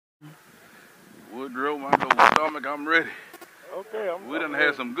Look, I'm ready. Okay, We done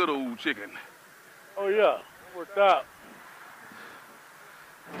had some good old chicken. Oh yeah, worked out.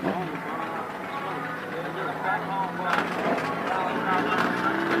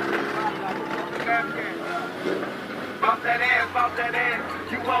 Bump that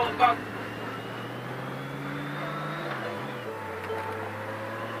ass, you won't bump.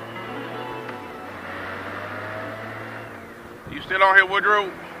 You still on here,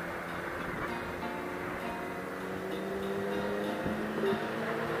 Woodrow?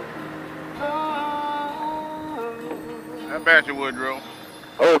 How about you, Woodrow?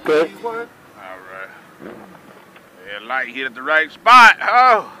 Okay. All right. Yeah, light hit at the right spot.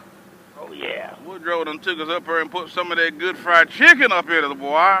 Oh Yeah. Woodrow done took us up here and put some of that good fried chicken up here, the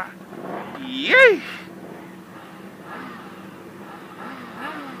boy. Yay!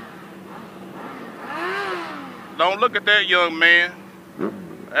 Don't look at that, young man.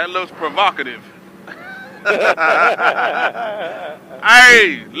 That looks provocative.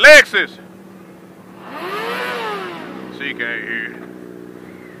 Hey, Lexus. She can't hear.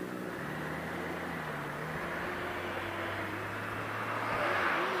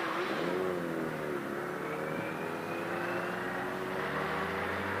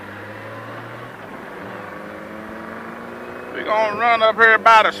 We're gonna run up here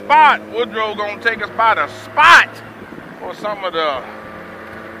by the spot. Woodrow gonna take us by the spot where some of the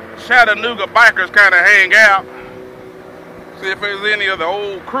Chattanooga bikers kind of hang out. See if there's any of the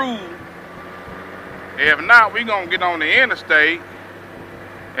old crew. If not, we gonna get on the interstate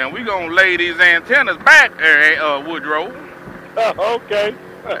and we gonna lay these antennas back there, Woodrow. Okay.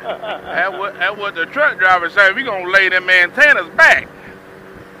 That's what the truck driver said. We gonna lay them antennas back.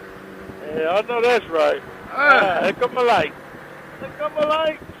 Yeah, I know that's right. Here come my light. Here come my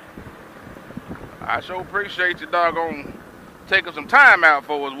light. I sure appreciate you, doggone, taking some time out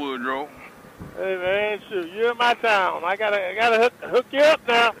for us, Woodrow. Hey man, shoot, you're in my town. I gotta hook you up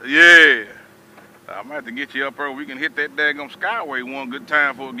now. Yeah. I might have to get you up there. We can hit that daggone Skyway one good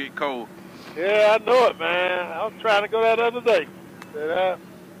time before it get cold. Yeah, I know it, man. I was trying to go that other day. But,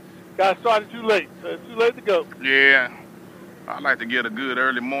 got started too late. So it's too late to go. Yeah. I like to get a good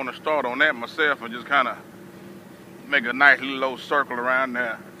early morning start on that myself and just kind of make a nice little circle around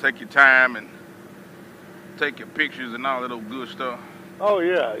there. Take your time and take your pictures and all that old good stuff. Oh,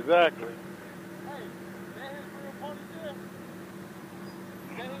 yeah, exactly.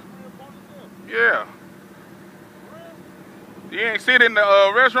 Yeah. You ain't see it in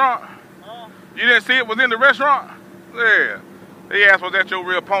the restaurant? You didn't see it was in the restaurant? Yeah. They asked, was that your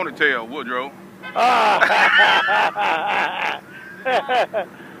real ponytail, Woodrow?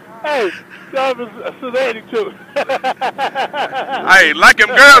 Hey, that was sedated too. Hey, like him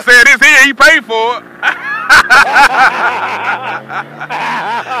girl said, it's here, he paid for it.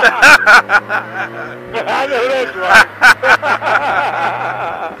 I know that's right.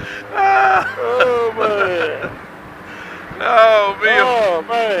 Oh, man. Oh, man. Oh,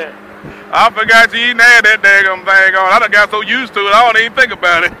 man. I forgot you even had that daggone thing on. I done got so used to it, I don't even think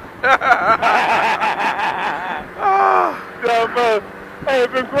about it. Yeah, man. Hey,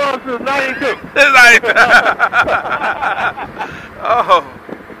 been growing since 92. It's like, oh.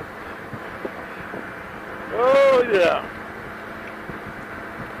 Oh, yeah.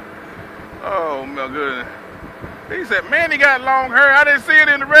 Oh, my goodness. He said, man, he got long hair. I didn't see it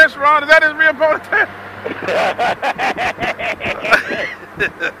in the restaurant. Is that his real ponytail?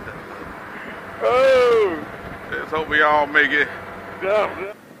 Oh. Let's hope we all make it.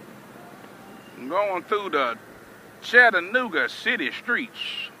 Yeah. I'm going through the Chattanooga city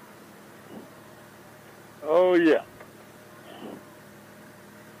streets. Oh, yeah.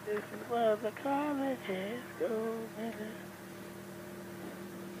 This is where the colleges go.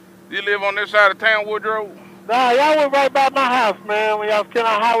 You live on this side of town, Woodrow? Nah, y'all went right by my house, man, when y'all was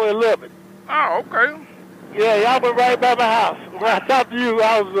killing on Highway 11. Oh, okay. Yeah, y'all went right by my house. When I talked to you,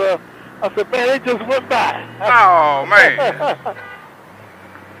 I said, man, they just went by. Oh, man.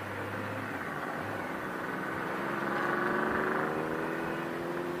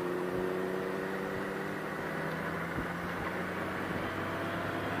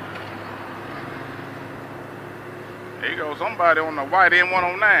 There you go, somebody on the white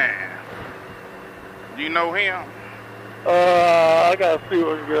M109. Do you know him? I gotta see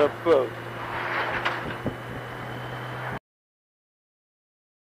what we get up close.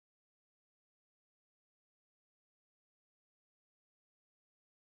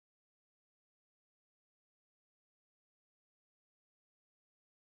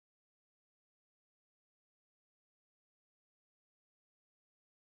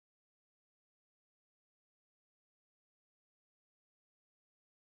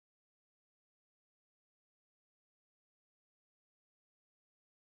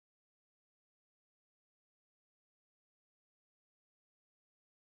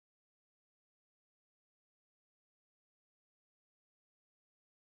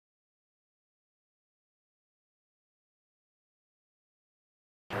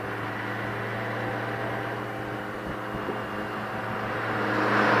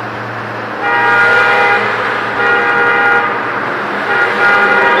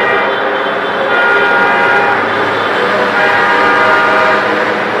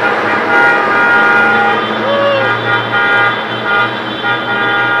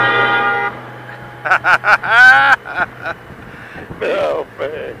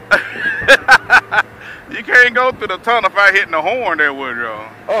 can't go through the tunnel if I hitting the horn there, Woodrow.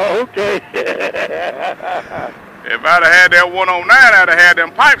 Oh, okay. If I'd have had that 109, I'd have had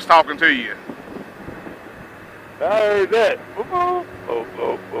them pipes talking to you. I heard that. Oh.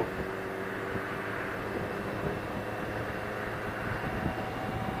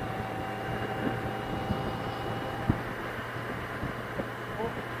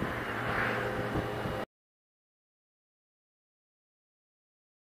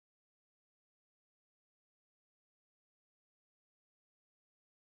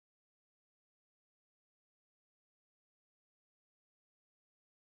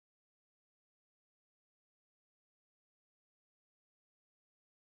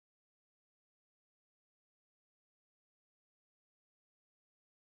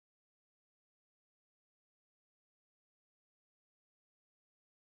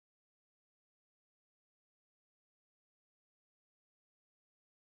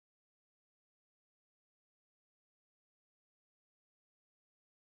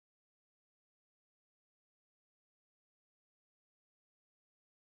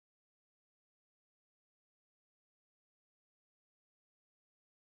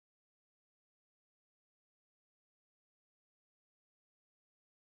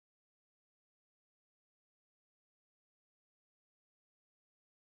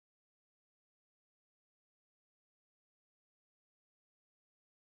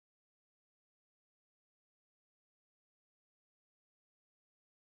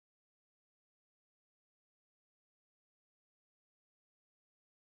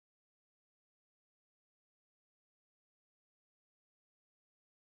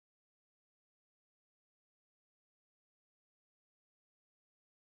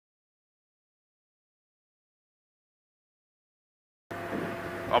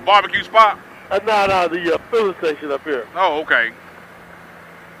 A barbecue spot? No, the filling station up here. Oh, okay.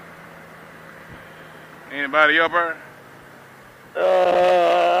 Anybody up there?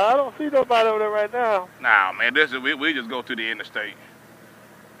 I don't see nobody over there right now. Nah, man, we just go to the interstate.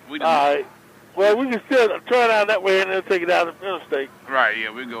 All right. Well, we can still turn out that way and then take it out of the interstate. Right,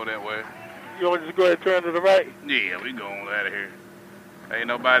 yeah, we go that way. You want to just go ahead and turn to the right? Yeah, we going out of here. Ain't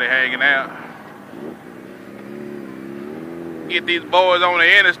nobody hanging out. Get these boys on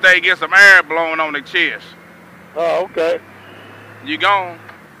the interstate, get some air blowing on their chest. Oh, okay. You gone?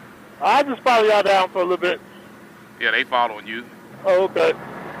 I'll just follow y'all down for a little bit. Yeah, they following you. Oh, okay.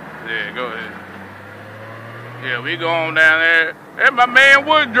 Yeah, go ahead. Yeah, we going down there. There's my man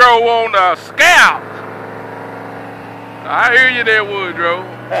Woodrow on the scout. I hear you there, Woodrow.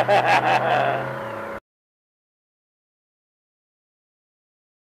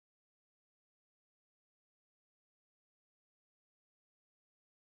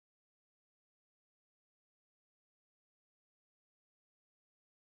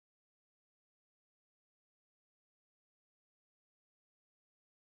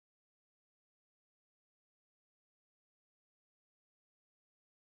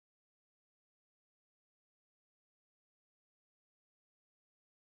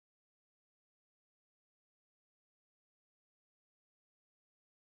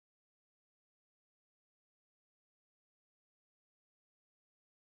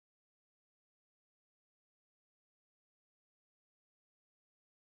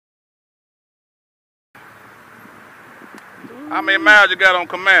 How many miles you got on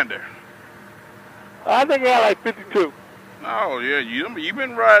Commander? I think I got like 52. Oh, yeah, you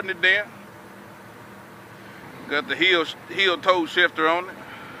been riding it then. Got the heel toe shifter on it.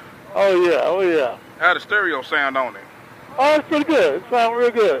 Oh, yeah. How the stereo sound on it? Oh, it's pretty good. It sounds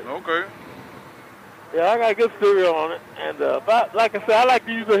real good. Okay. Yeah, I got good stereo on it. And like I said, I like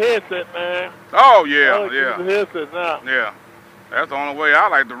to use a headset, man. Oh, yeah, I like to use a headset now. Yeah, that's the only way I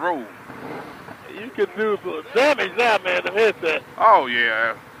like to roll. You can do some damage now, man, the headset. Oh,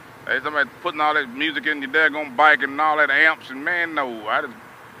 yeah. Hey, somebody putting all that music in your daggone bike and all that amps, and man, no. I just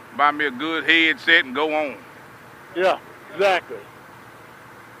buy me a good headset and go on. Yeah, exactly.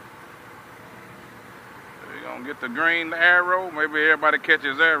 We're going to get the green arrow. Maybe everybody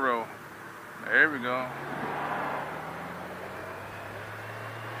catches arrow. There we go.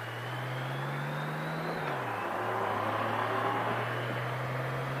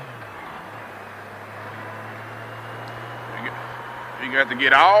 You got to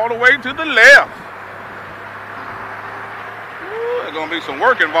get all the way to the left. Ooh, there's going to be some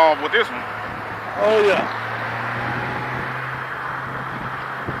work involved with this one. Oh, yeah.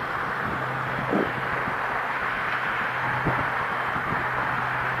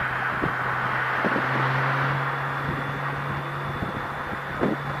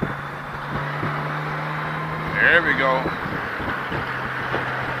 There we go.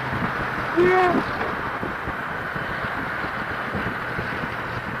 Yeah.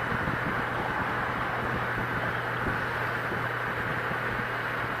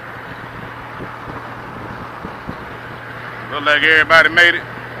 Look like everybody made it.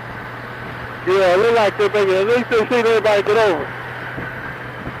 Yeah, look like they make it. At least they seen everybody get over.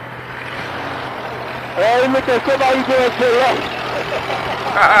 Hey, look at somebody going to the left.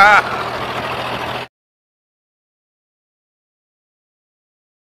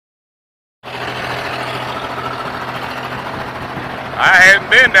 I hadn't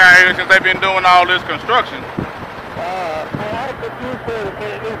been down here since they've been doing all this construction. Man, I ain't been used to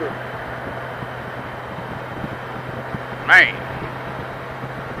it either. Man.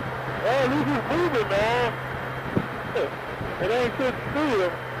 Hey, this is moving, man. It ain't just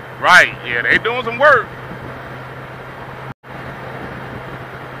still. Right, yeah, they doing some work.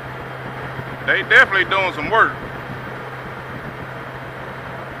 They definitely doing some work.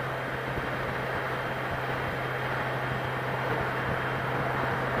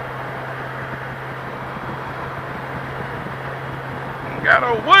 Got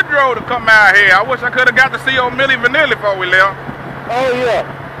old Woodrow to come out here. I wish I could have got to see old Millie Vanilli before we left. Oh,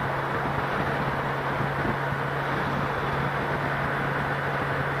 yeah.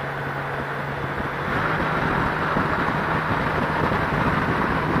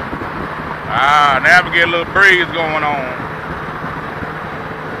 Ah, now we get a little breeze going on.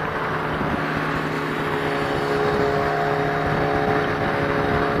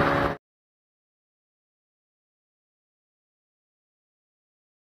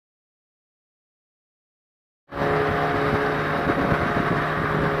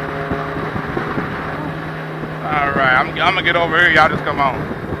 All right, I'm gonna get over here. Y'all just come on.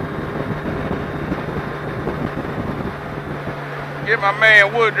 Get my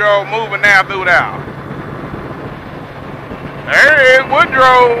man Woodrow moving now through there. There he is,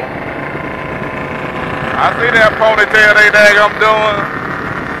 Woodrow. I see that ponytail they daggum doing.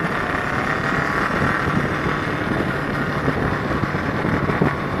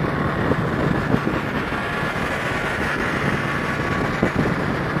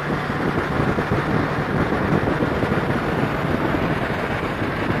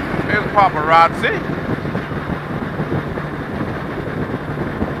 Here's paparazzi.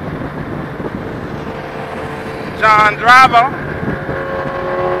 John Driver,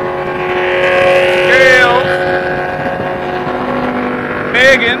 Gail,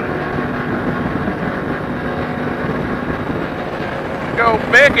 Megan, go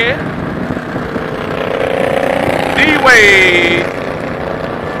Becky, D-Wade,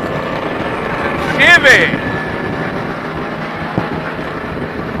 Chivy,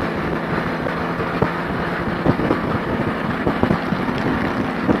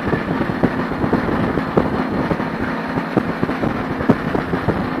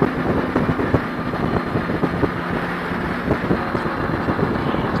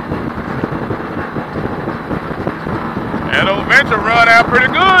 that old venture run out pretty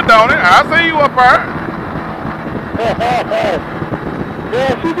good, don't it? I see you up there.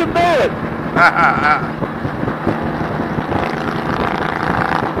 Yeah, she can do it.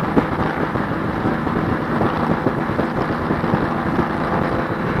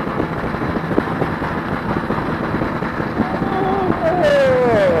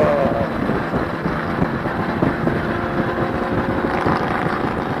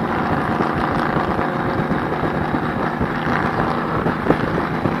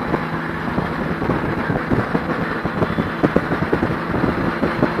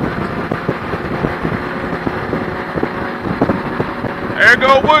 There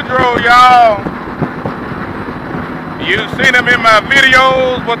go Woodrow, y'all. You seen him in my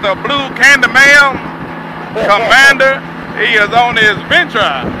videos with the blue Candyman Commander. He is on his venture.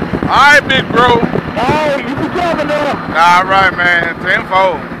 All right, big bro. Oh, you can drive now. All right, man. 10-4.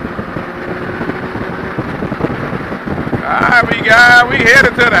 All right, we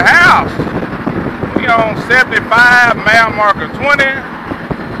headed to the house. We on 75, mile marker 20.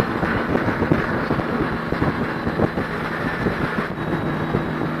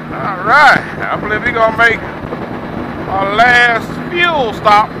 All right, I believe we're gonna make our last fuel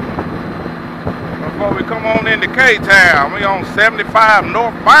stop before we come on into K-Town. We on 75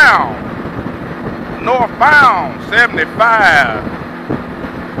 northbound. Northbound 75.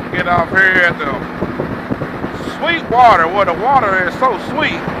 Get off here at the Sweetwater where the water is so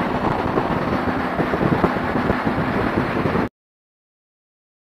sweet.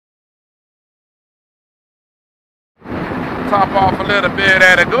 Top off a little bit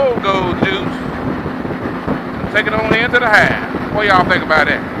of the go-go juice. Take it on into the half. What y'all think about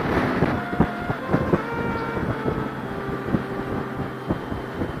that?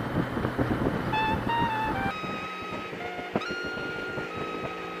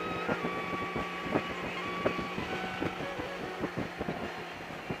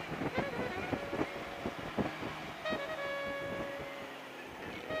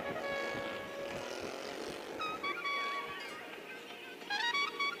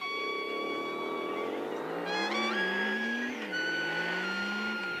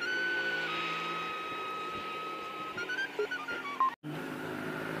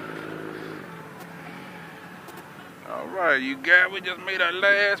 Alright, you guys, we just made our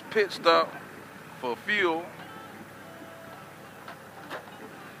last pit stop for fuel.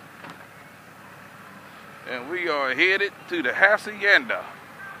 And we are headed to the hacienda.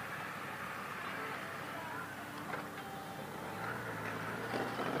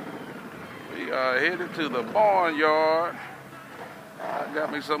 We are headed to the barnyard. I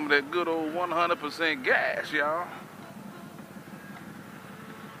got me some of that good old 100% gas, y'all.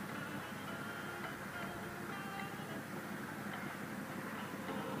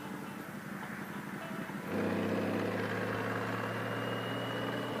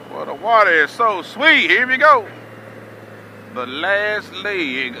 Well, the water is so sweet. Here we go. The last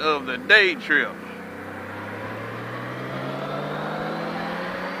leg of the day trip.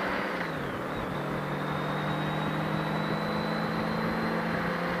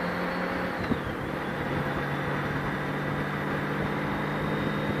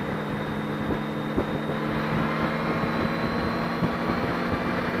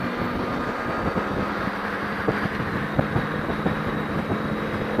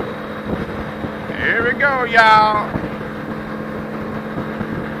 Here we go, y'all.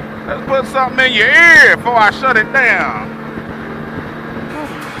 Let's put something in your ear before I shut it down.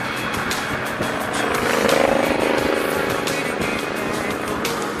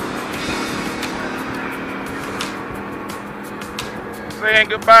 Saying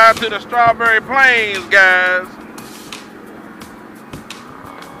goodbye to the Strawberry Plains, guys.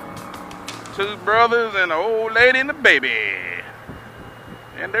 2 brothers and an old lady and a baby.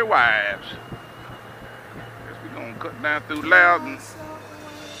 And their wives. Guess we're gonna cut down through Loudon.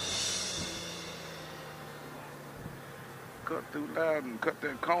 Cut through Loudon, cut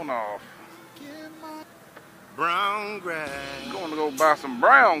that cone off. Brown grass. Going to go buy some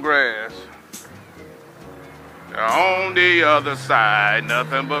brown grass. On the other side,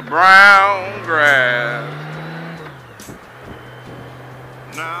 nothing but brown grass.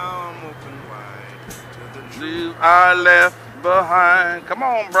 Now I'm open wide to the Leave I left behind. Come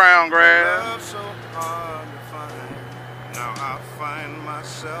on, brown grass. love so hard to find. Now I find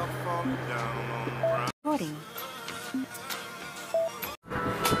myself falling down on brown. Recording.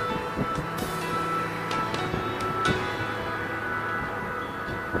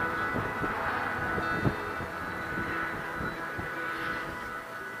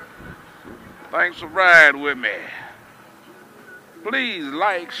 Thanks for riding with me. Please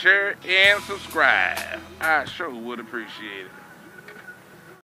like, share, and subscribe. I sure would appreciate it.